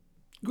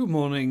Good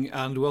morning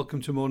and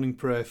welcome to morning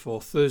prayer for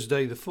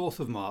Thursday the 4th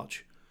of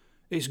March.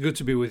 It's good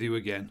to be with you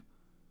again.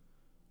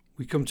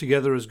 We come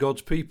together as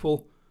God's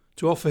people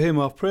to offer Him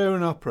our prayer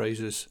and our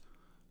praises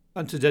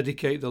and to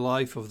dedicate the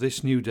life of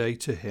this new day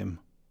to Him.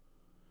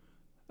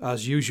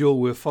 As usual,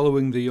 we're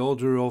following the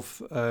order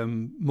of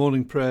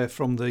morning prayer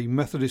from the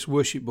Methodist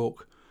Worship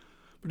Book.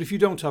 But if you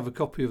don't have a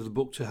copy of the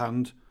book to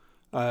hand,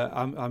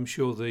 I'm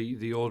sure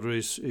the order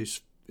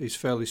is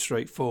fairly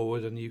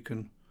straightforward and you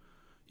can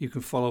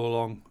follow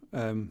along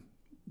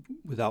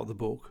without the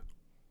book.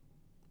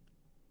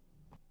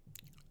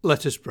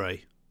 Let us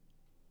pray.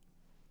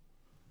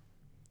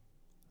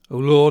 O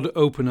Lord,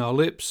 open our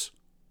lips,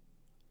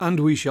 and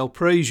we shall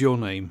praise your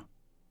name.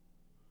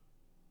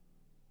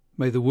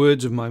 May the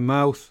words of my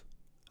mouth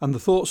and the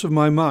thoughts of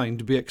my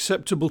mind be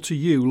acceptable to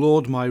you,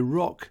 Lord, my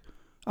rock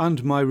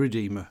and my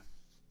Redeemer.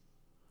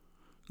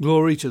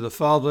 Glory to the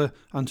Father,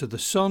 and to the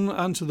Son,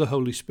 and to the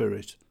Holy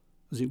Spirit,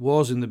 as it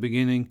was in the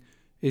beginning,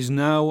 is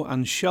now,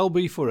 and shall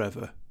be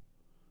forever.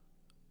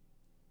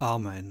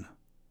 Amen.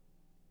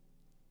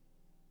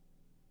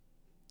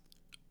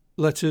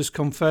 Let us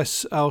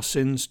confess our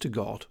sins to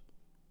God.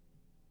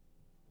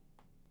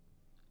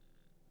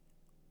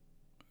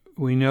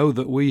 We know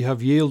that we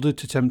have yielded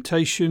to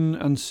temptation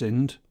and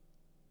sinned.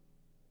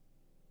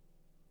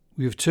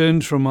 We have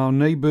turned from our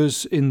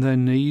neighbours in their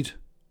need.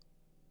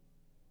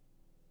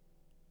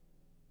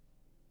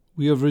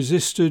 We have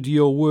resisted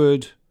your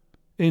word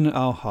in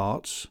our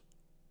hearts.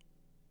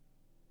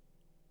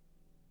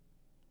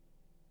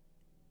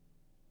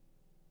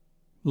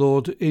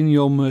 Lord, in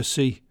your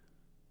mercy,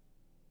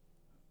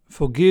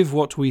 forgive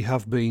what we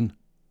have been.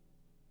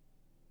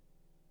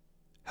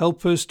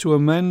 Help us to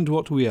amend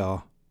what we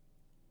are.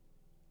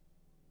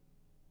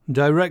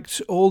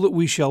 Direct all that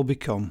we shall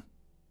become,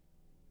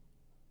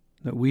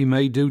 that we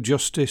may do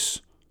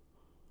justice,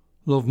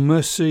 love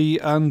mercy,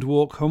 and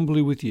walk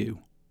humbly with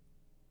you.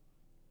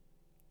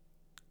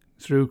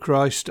 Through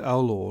Christ our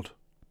Lord.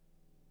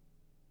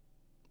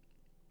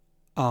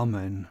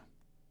 Amen.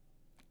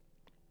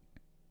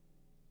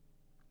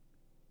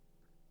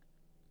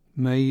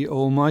 May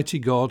Almighty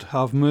God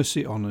have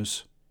mercy on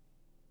us,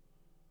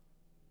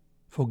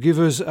 forgive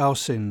us our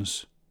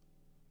sins,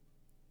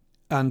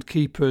 and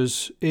keep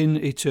us in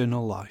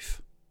eternal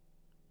life.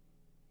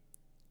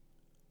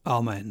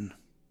 Amen.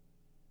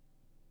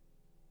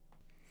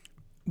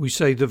 We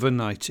say the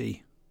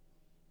Venite.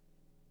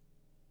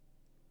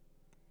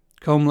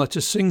 Come, let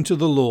us sing to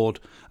the Lord,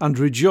 and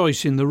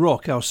rejoice in the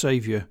rock our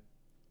Saviour.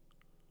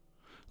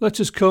 Let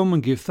us come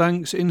and give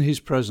thanks in his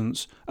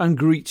presence, and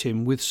greet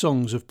him with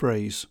songs of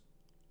praise.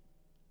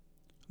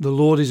 The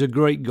Lord is a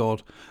great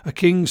God, a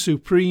King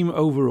supreme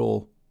over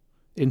all.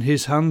 In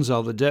his hands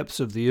are the depths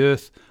of the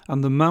earth,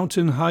 and the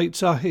mountain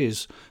heights are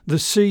his. The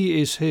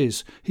sea is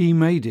his, he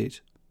made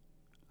it,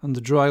 and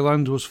the dry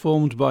land was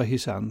formed by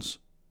his hands.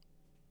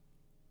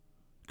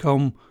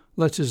 Come,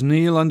 let us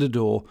kneel and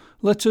adore,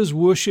 let us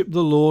worship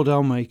the Lord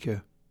our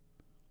Maker.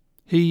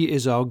 He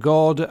is our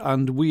God,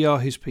 and we are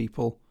his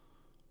people,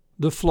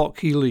 the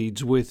flock he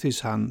leads with his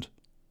hand.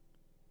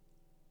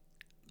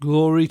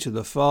 Glory to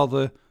the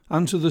Father,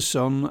 and to the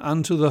Son,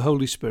 and to the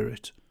Holy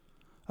Spirit,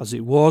 as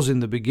it was in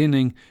the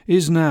beginning,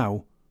 is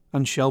now,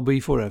 and shall be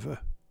forever.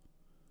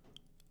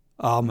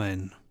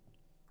 Amen.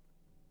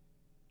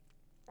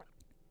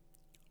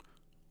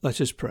 Let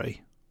us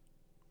pray.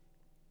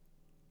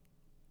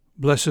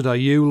 Blessed are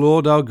you,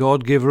 Lord our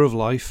God, giver of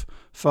life,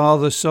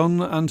 Father,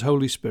 Son, and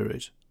Holy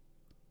Spirit.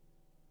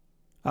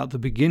 At the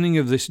beginning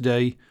of this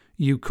day,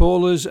 you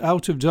call us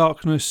out of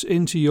darkness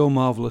into your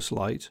marvellous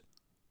light.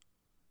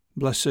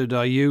 Blessed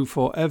are you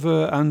for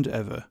ever and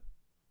ever.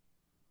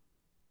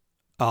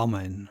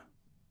 Amen.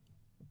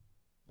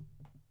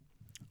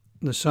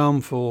 The psalm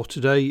for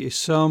today is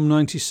Psalm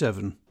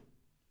 97.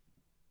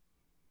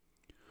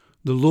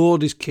 The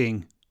Lord is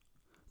King.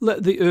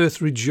 Let the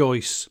earth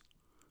rejoice.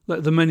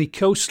 Let the many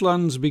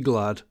coastlands be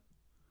glad.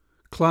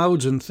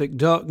 Clouds and thick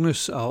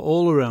darkness are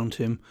all around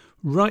him.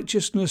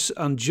 Righteousness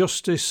and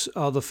justice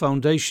are the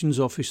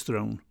foundations of his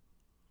throne.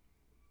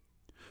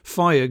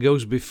 Fire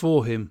goes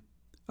before him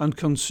and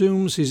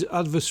consumes his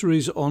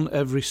adversaries on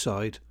every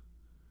side.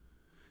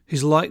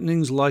 His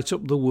lightnings light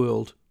up the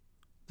world.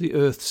 The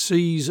earth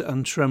sees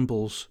and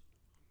trembles.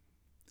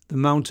 The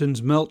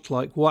mountains melt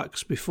like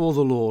wax before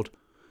the Lord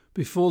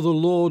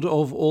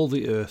of all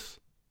the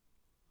earth.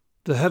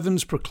 The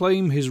heavens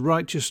proclaim his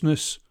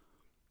righteousness,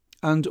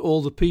 and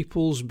all the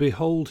peoples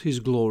behold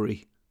his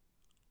glory.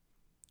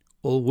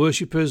 All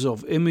worshippers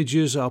of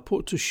images are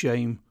put to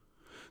shame.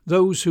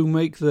 Those who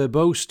make their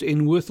boast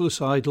in worthless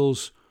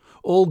idols,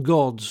 all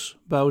gods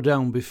bow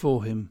down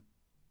before him.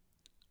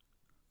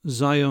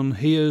 Zion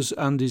hears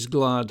and is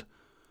glad,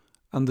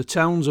 and the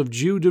towns of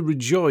Judah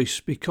rejoice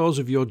because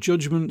of your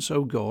judgments,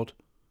 O God.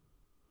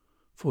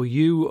 For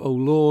you, O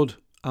Lord,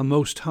 are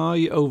most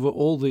high over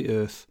all the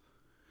earth.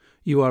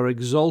 You are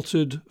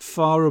exalted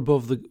far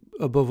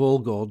above all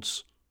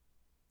gods.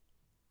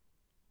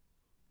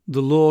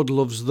 The Lord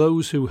loves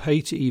those who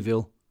hate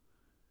evil.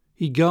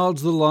 He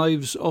guards the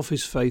lives of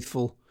his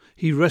faithful.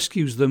 He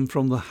rescues them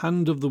from the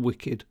hand of the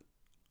wicked.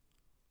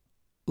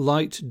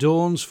 Light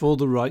dawns for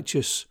the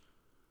righteous,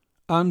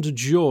 and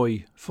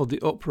joy for the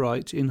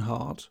upright in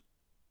heart.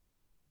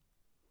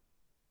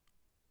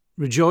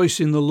 Rejoice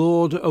in the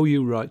Lord, O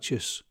you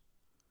righteous,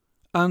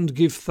 and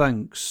give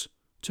thanks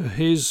to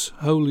his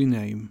holy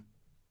name.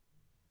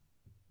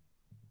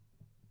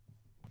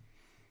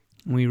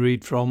 We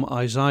read from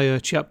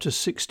Isaiah chapter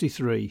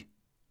 63,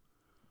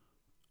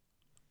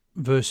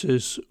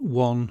 verses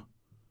 1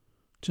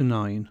 to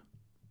 9.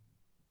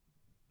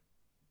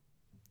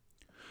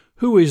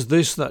 Who is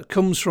this that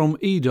comes from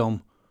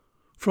Edom,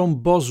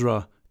 from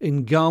Bozrah,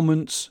 in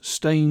garments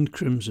stained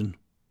crimson?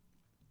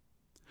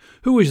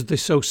 Who is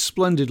this so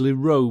splendidly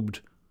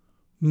robed,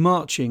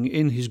 marching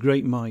in his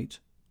great might?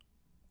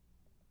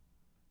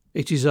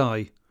 It is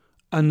I,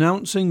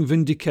 announcing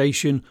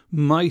vindication,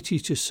 mighty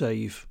to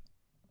save.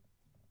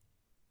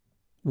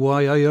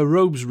 Why are your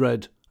robes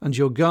red, and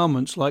your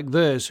garments like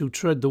theirs who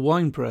tread the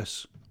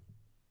winepress?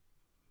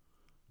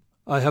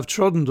 I have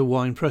trodden the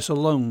winepress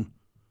alone,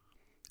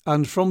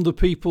 and from the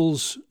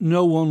peoples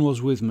no one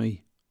was with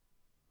me.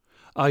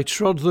 I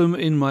trod them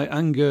in my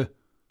anger,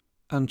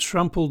 and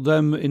trampled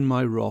them in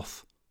my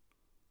wrath.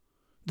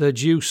 Their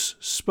juice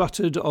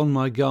spattered on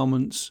my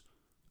garments,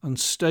 and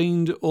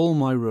stained all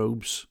my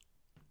robes.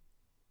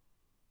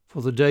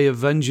 For the day of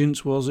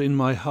vengeance was in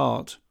my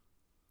heart,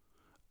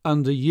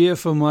 and the year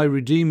for my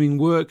redeeming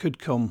work had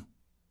come.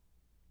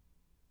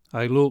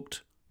 I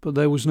looked, but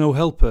there was no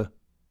helper.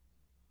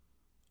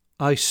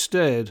 I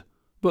stared,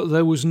 but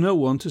there was no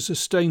one to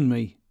sustain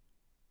me.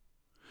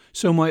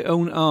 So my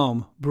own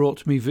arm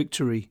brought me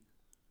victory,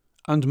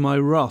 and my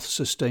wrath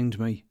sustained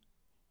me.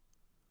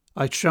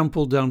 I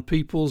trampled down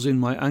peoples in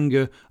my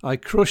anger, I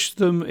crushed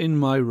them in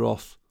my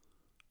wrath,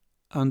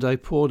 and I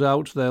poured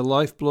out their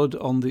lifeblood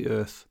on the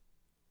earth.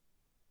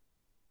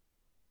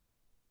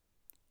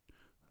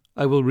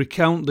 I will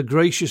recount the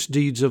gracious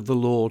deeds of the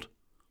Lord,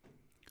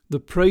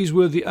 the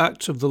praiseworthy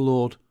acts of the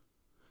Lord,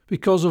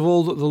 because of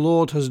all that the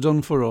Lord has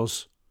done for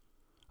us,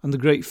 and the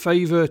great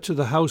favour to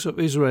the house of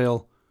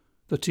Israel,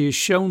 that he has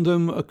shown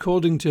them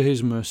according to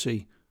his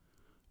mercy,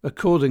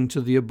 according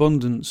to the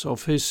abundance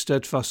of his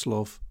steadfast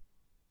love.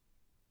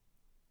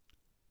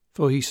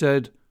 For he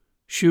said,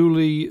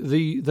 Surely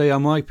they are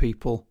my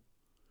people,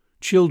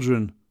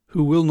 children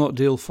who will not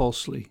deal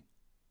falsely.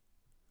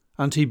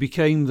 And he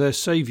became their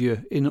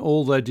saviour in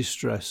all their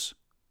distress.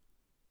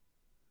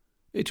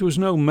 It was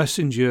no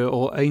messenger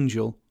or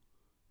angel,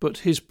 but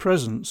his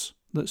presence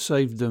that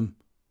saved them.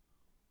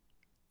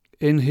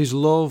 In his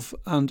love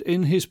and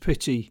in his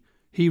pity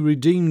he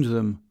redeemed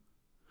them.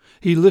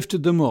 He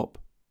lifted them up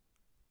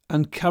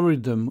and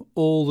carried them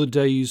all the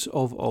days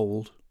of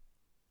old.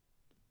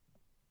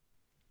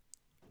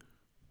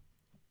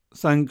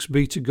 Thanks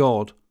be to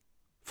God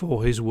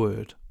for his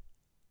word.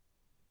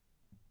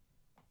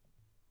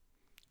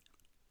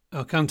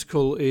 Our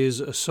canticle is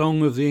a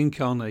song of the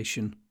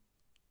Incarnation.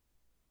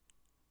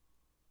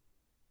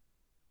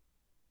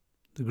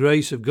 The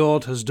grace of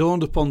God has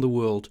dawned upon the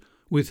world,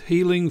 with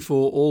healing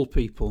for all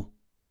people.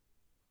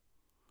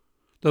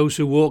 Those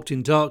who walked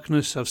in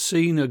darkness have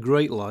seen a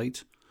great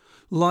light.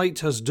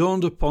 Light has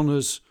dawned upon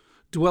us,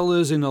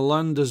 dwellers in a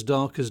land as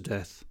dark as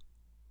death.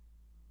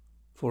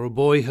 For a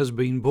boy has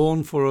been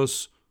born for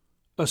us,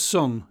 a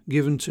son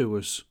given to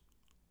us.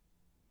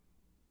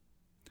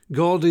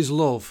 God is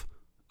love,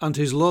 and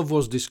his love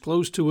was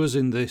disclosed to us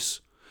in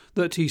this,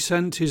 that he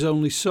sent his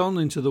only Son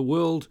into the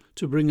world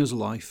to bring us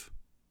life.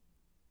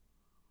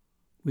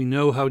 We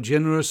know how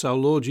generous our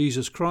Lord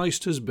Jesus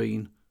Christ has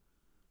been.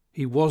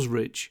 He was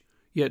rich,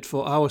 yet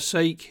for our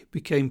sake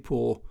became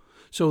poor,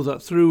 so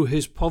that through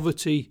his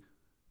poverty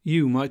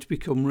you might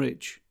become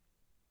rich.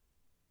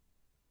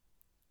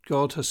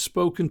 God has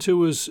spoken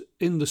to us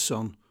in the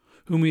Son,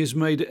 whom he has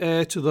made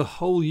heir to the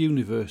whole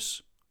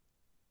universe.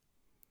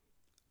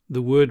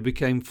 The Word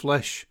became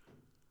flesh,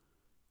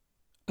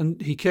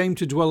 and he came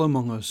to dwell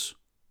among us.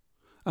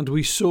 And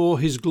we saw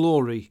his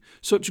glory,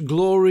 such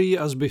glory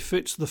as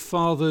befits the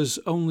Father's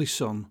only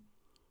Son,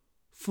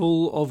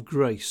 full of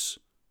grace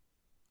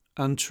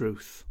and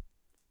truth.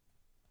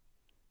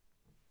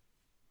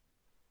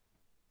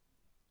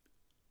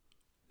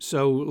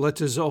 So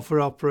let us offer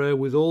our prayer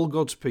with all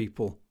God's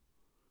people,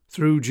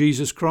 through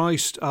Jesus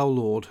Christ our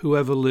Lord, who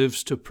ever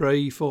lives to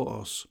pray for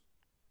us.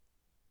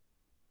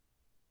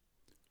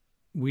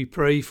 We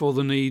pray for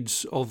the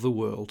needs of the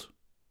world.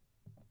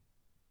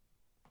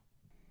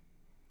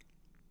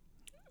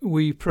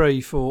 We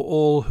pray for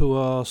all who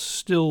are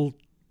still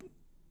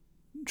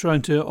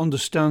trying to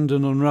understand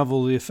and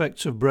unravel the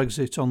effects of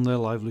Brexit on their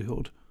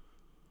livelihood.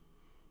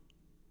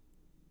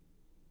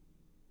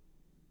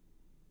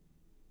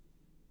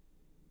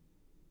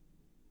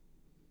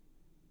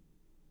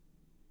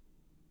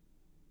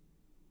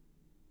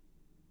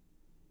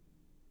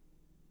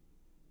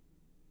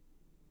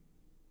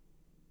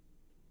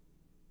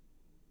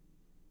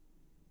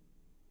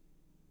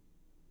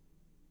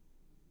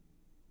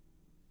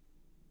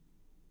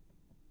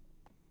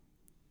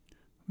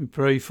 We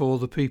pray for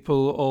the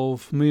people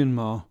of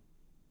Myanmar.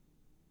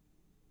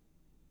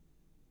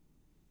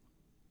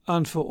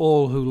 and for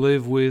all who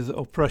live with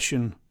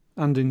oppression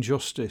and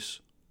injustice.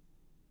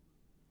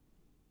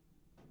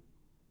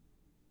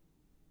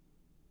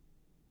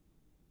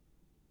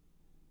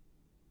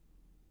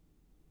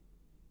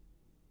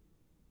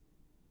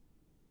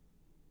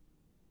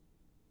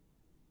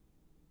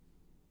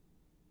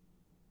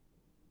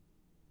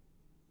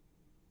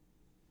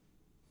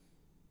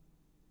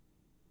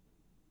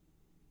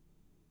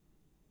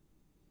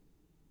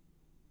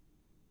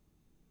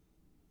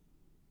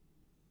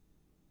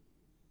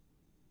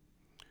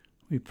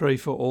 We pray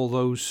for all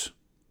those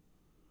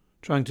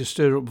trying to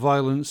stir up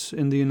violence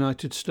in the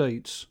United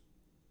States.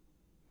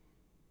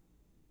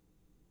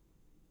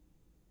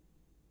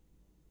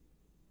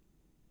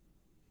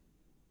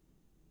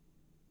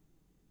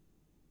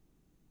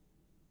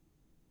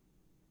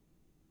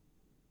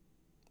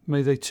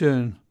 May they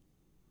turn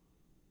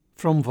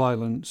from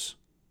violence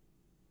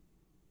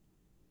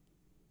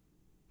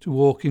to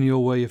walk in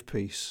your way of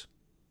peace.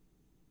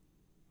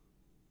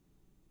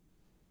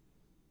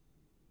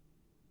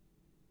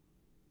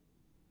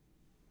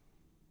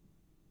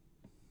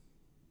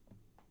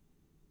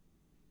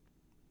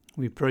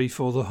 We pray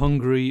for the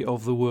hungry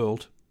of the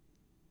world.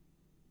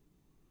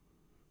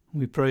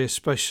 We pray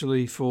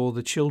especially for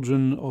the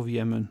children of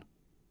Yemen.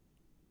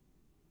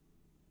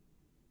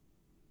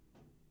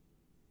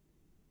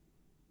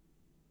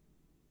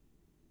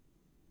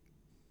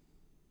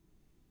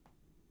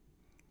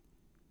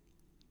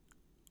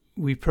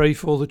 We pray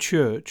for the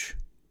church.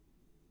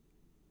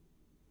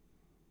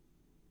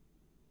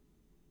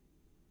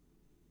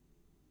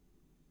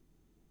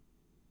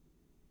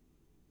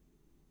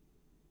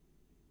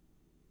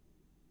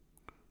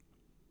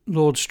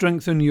 Lord,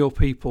 strengthen your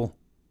people,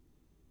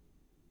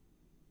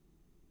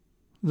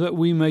 that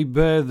we may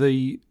bear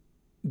the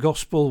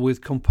gospel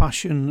with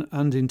compassion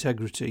and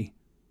integrity.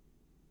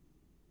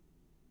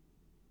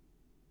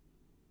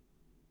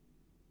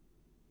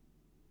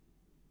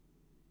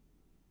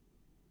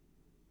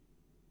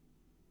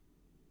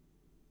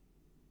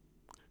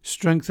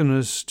 Strengthen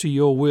us to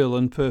your will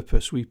and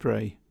purpose, we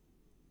pray.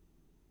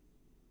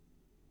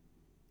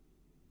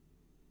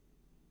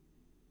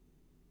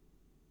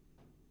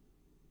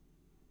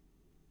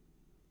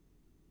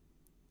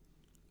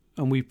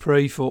 And we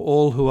pray for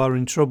all who are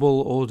in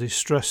trouble or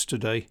distress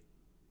today,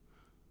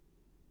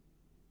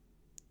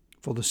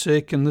 for the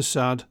sick and the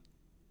sad,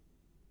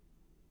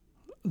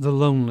 the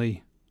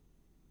lonely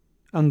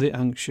and the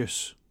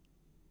anxious.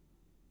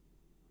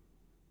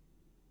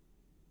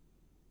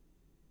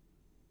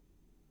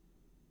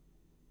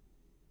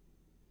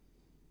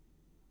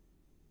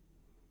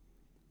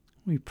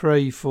 We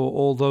pray for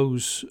all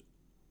those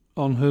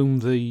on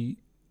whom the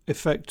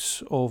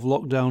effects of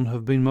lockdown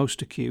have been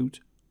most acute.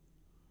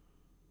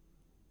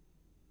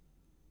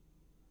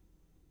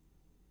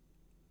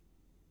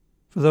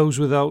 For those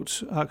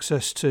without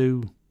access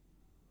to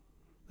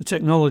the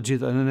technology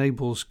that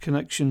enables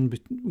connection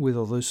with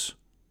others.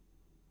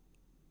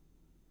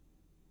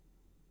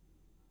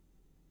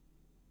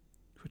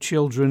 For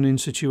children in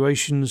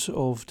situations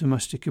of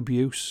domestic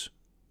abuse.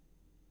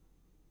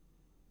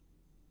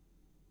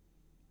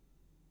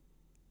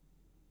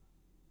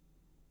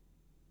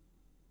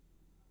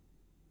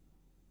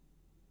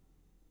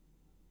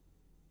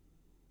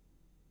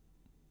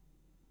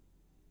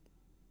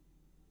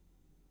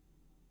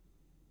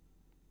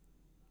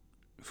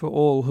 For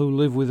all who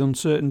live with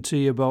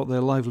uncertainty about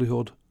their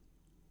livelihood.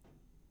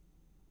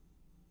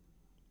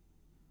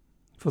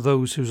 For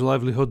those whose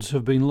livelihoods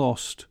have been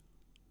lost.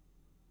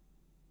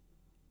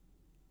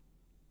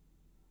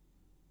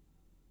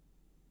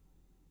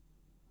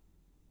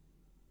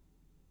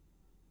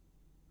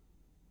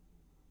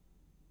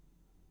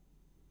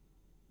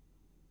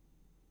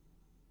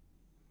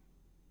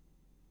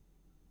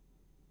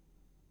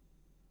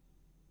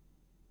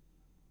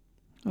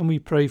 And we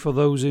pray for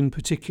those in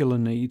particular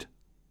need.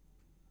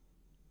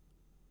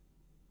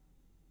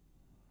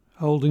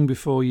 Holding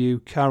before you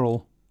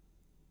Carol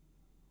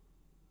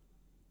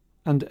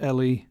and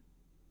Ellie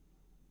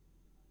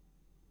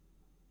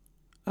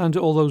and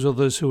all those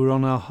others who are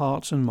on our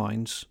hearts and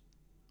minds.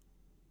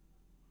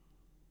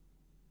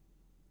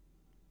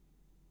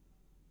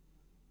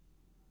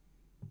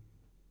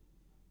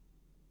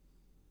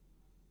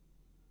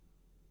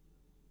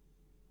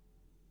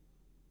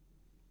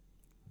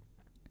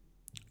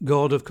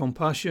 God of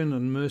compassion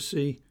and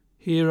mercy,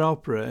 hear our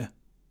prayer.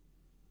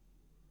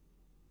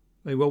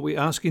 May what we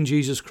ask in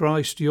Jesus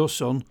Christ, your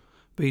Son,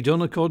 be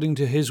done according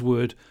to his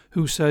word,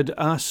 who said,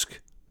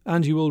 "Ask,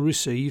 and you will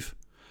receive.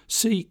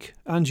 Seek,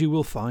 and you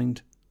will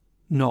find.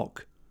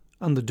 Knock,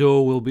 and the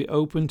door will be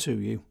open to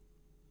you."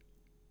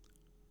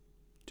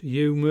 To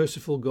you,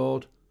 merciful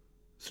God,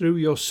 through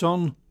your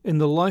Son, in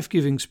the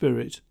life-giving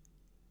Spirit,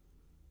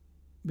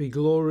 be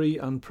glory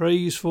and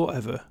praise for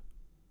ever.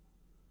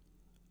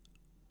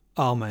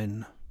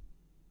 Amen.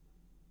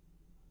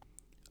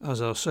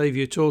 As our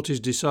Saviour taught his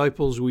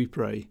disciples, we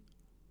pray.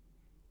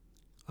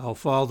 Our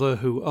Father,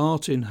 who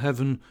art in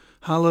heaven,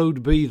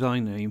 hallowed be thy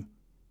name.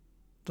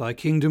 Thy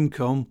kingdom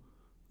come,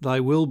 thy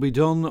will be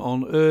done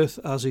on earth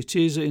as it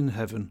is in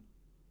heaven.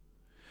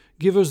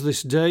 Give us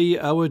this day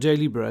our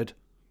daily bread,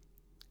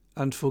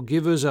 and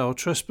forgive us our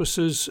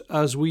trespasses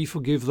as we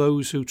forgive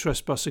those who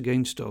trespass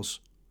against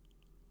us.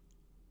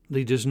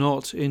 Lead us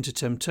not into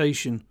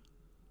temptation,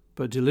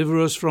 but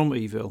deliver us from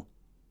evil.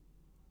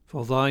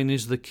 For thine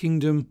is the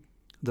kingdom,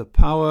 the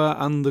power,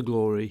 and the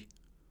glory,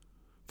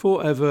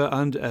 for ever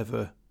and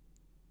ever.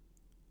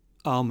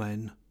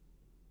 Amen.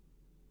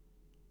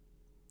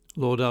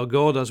 Lord our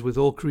God, as with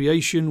all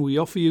creation we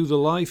offer you the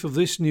life of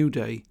this new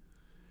day,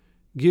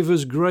 give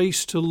us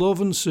grace to love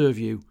and serve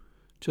you,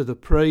 to the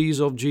praise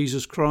of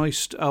Jesus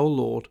Christ our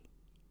Lord.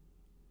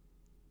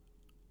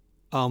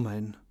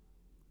 Amen.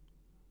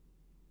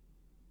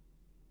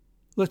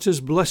 Let us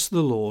bless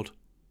the Lord.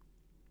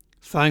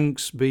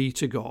 Thanks be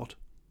to God.